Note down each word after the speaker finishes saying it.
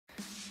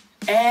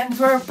And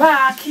we're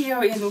back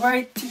here in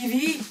White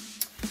TV.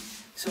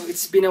 So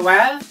it's been a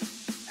while.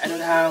 I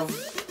don't have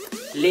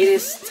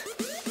latest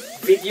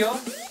video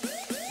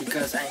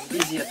because I'm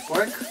busy at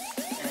work.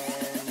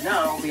 And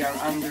now we are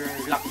under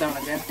lockdown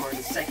again for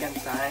the second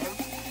time.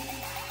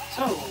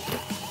 So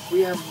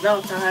we have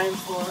now time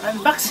for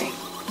unboxing.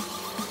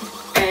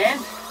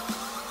 And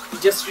we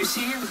just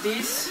received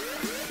this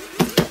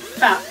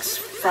packs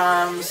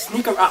from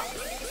SNKRS APP.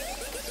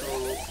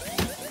 So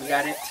we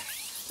got it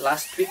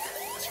last week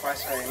as far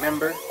as I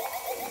remember.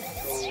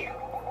 So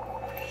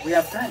we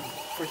have time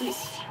for this.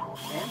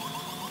 And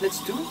let's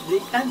do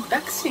the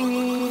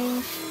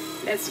unboxing.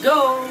 Let's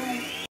go!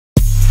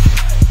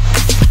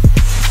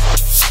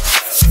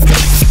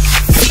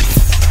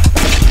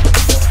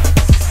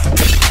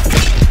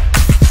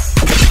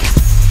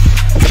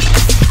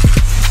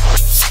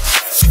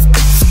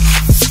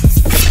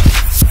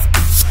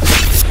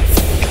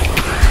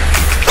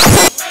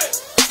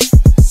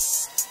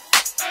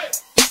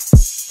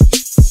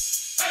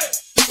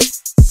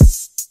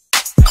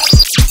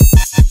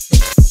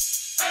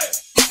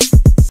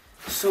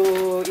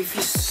 So if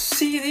you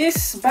see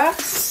this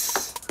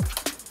box,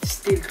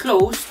 still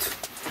closed.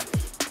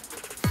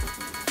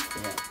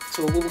 Yeah.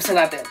 So bubuksan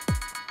natin.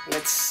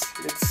 Let's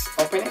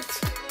open it.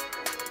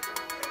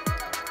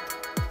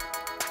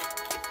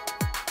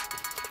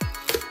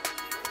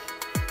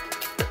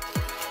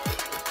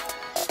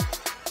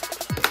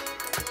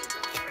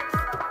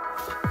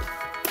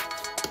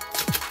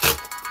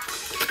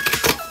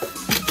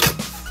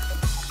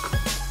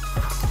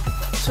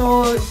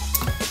 So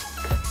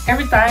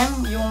every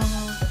time yung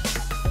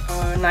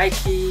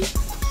Nike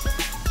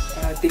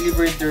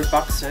delivered their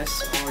boxes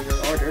or your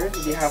order,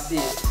 they have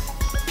this.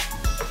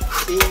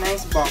 See,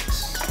 nice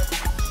box.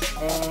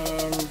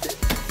 And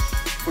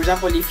for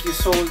example, if you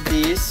sold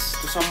this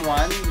to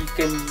someone, you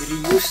can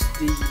reuse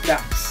the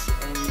box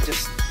and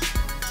just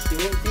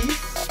remove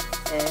this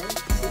and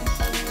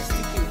see,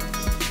 stick it.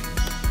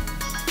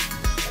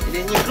 And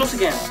then you close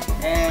again,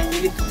 and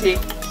you need to take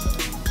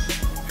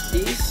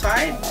this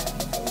side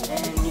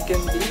and you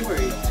can deliver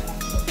it.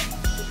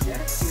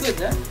 Yeah, it's good,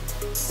 huh?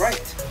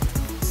 Right.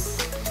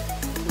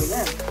 So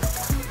yeah.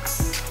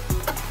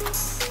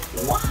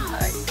 Why? Wow.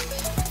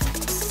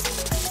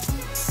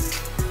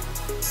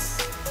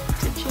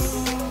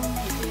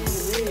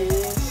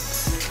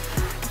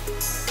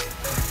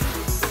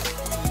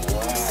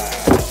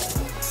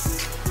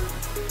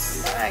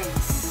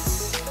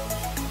 Nice.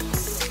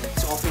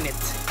 Let's open it.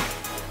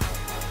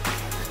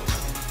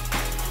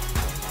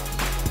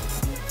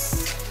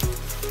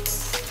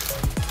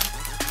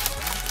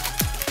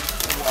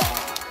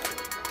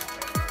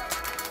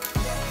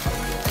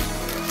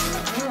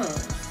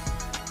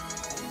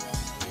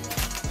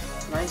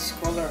 Nice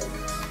color.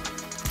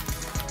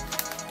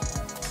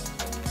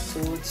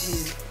 So this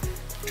is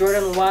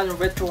Jordan 1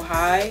 Retro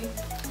High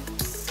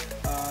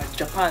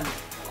Japan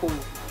Cool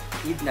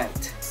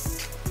Midnight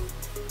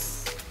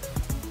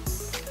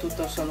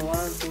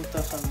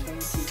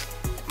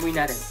 2001-2020. Muy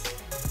natin.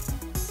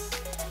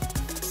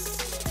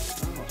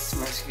 Oh, it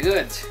smells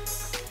good.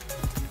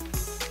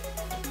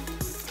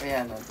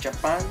 Ayan,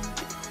 Japan.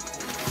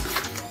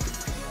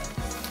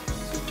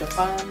 So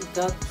Japan,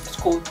 that's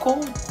code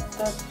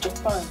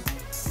Japan.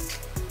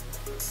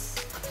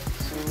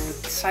 So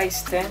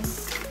size 10.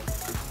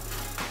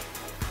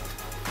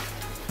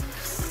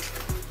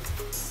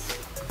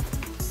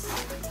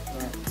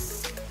 Yeah.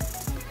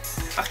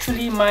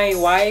 Actually, my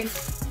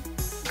wife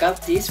got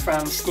this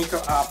from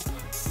SNKRS APP.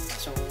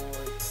 So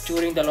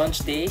during the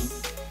launch day,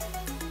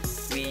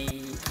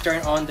 we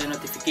turn on the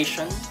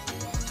notification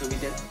so we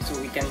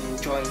can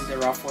join the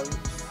raffle.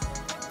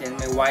 Then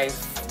my wife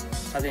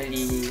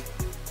suddenly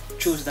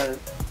chose the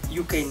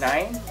UK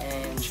 9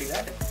 and she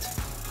got it.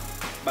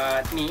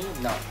 But me,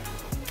 no.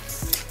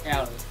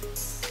 L. So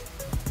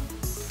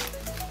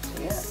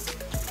yeah.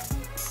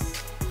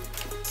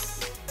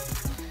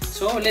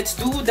 So let's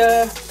do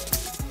the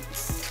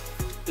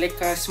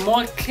like a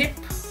small clip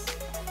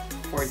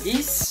for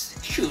these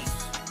shoes.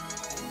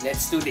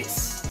 Let's do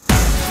this.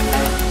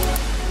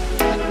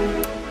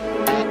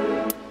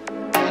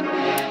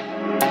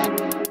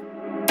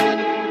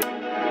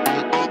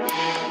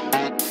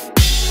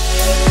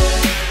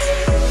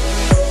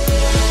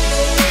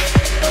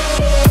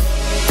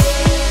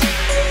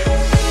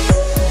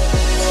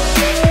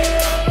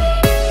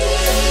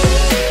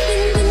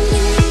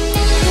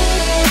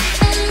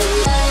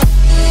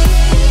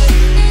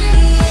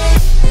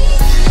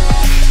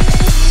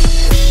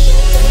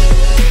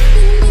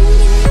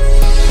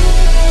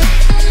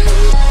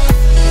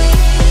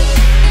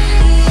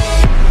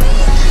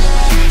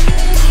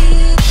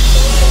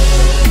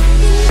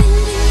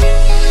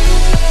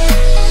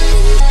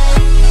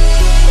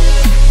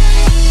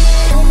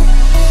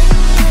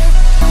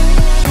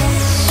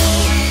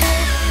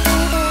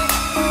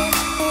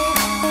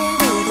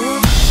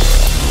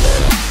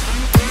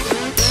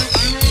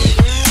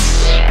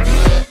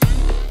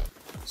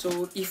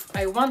 So if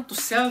I want to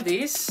sell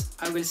this,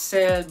 I will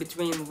sell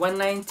between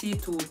 190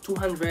 to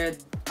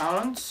 200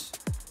 pounds.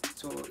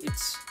 So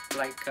it's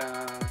like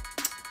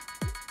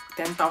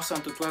 10,000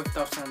 to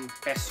 12,000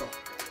 peso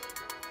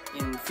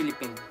in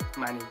Philippine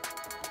money.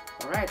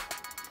 Alright.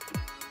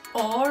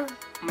 Or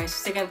my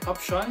second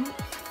option,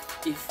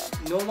 if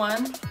no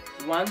one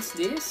wants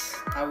this,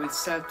 I will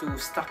sell to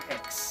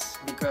StockX,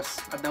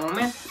 because at the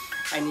moment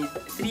I need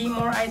 3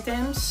 more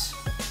items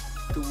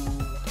to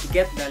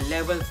get the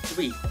level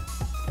 3.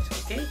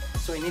 Okay,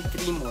 so I need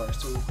 3 more.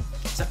 So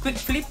it's a quick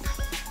flip,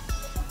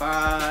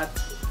 but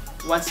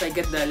once I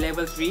get the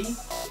level 3,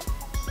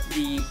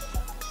 the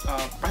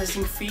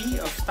processing fee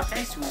of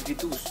StockX will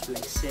reduce,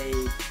 like say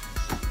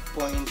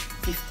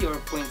 0.50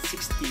 or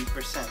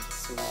 0.60%.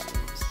 So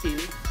still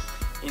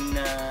in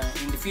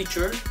the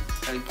future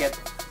I'll get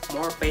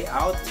more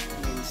payout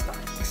in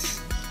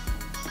StockX.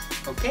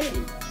 Okay,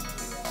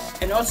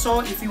 and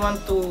also if you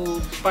want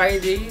to buy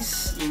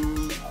this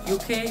in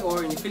UK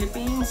or in the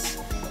Philippines,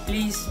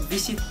 please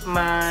visit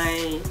my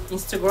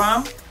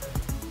Instagram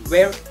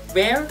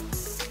where_it07,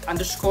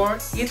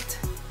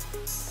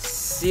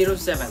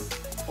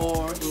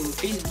 or in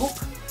Facebook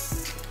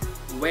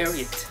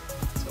wear_it.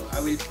 So I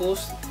will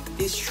post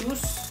these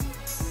shoes,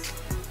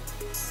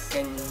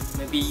 and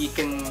maybe you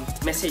can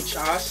message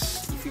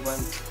us if you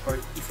want or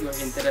if you are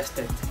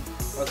interested.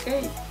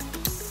 Okay,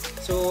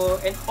 so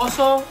and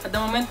also at the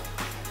moment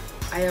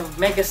I have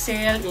mega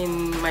sale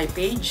in my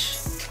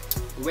page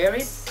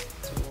wear_it.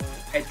 So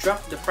I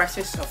dropped the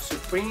prices of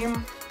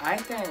Supreme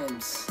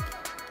items,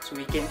 so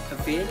we can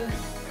avail.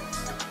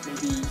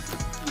 Maybe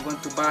you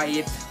want to buy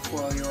it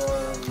for your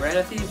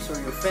relatives or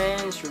your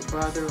friends, your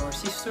brother or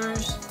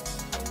sisters,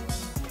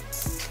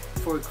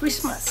 for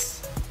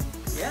Christmas.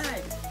 Yeah,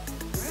 right,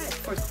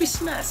 for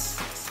Christmas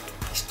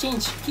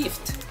exchange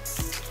gift.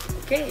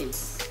 Okay,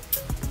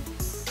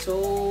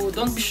 so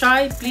don't be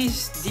shy,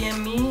 please DM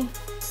me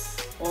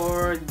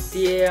or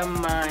DM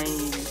my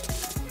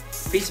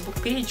Facebook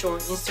page or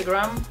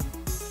Instagram.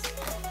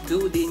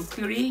 Do the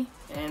inquiry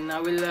and I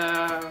will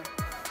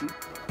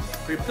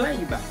reply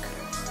you back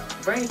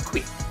very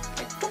quick.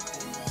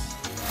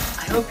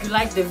 I hope you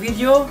like the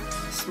video.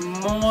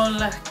 Small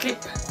clip,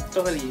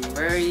 totally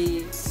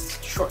very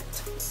short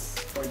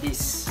for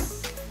this.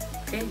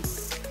 Okay,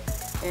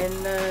 and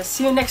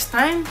see you next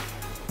time,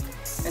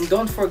 and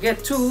don't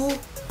forget to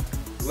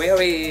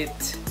wear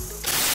it.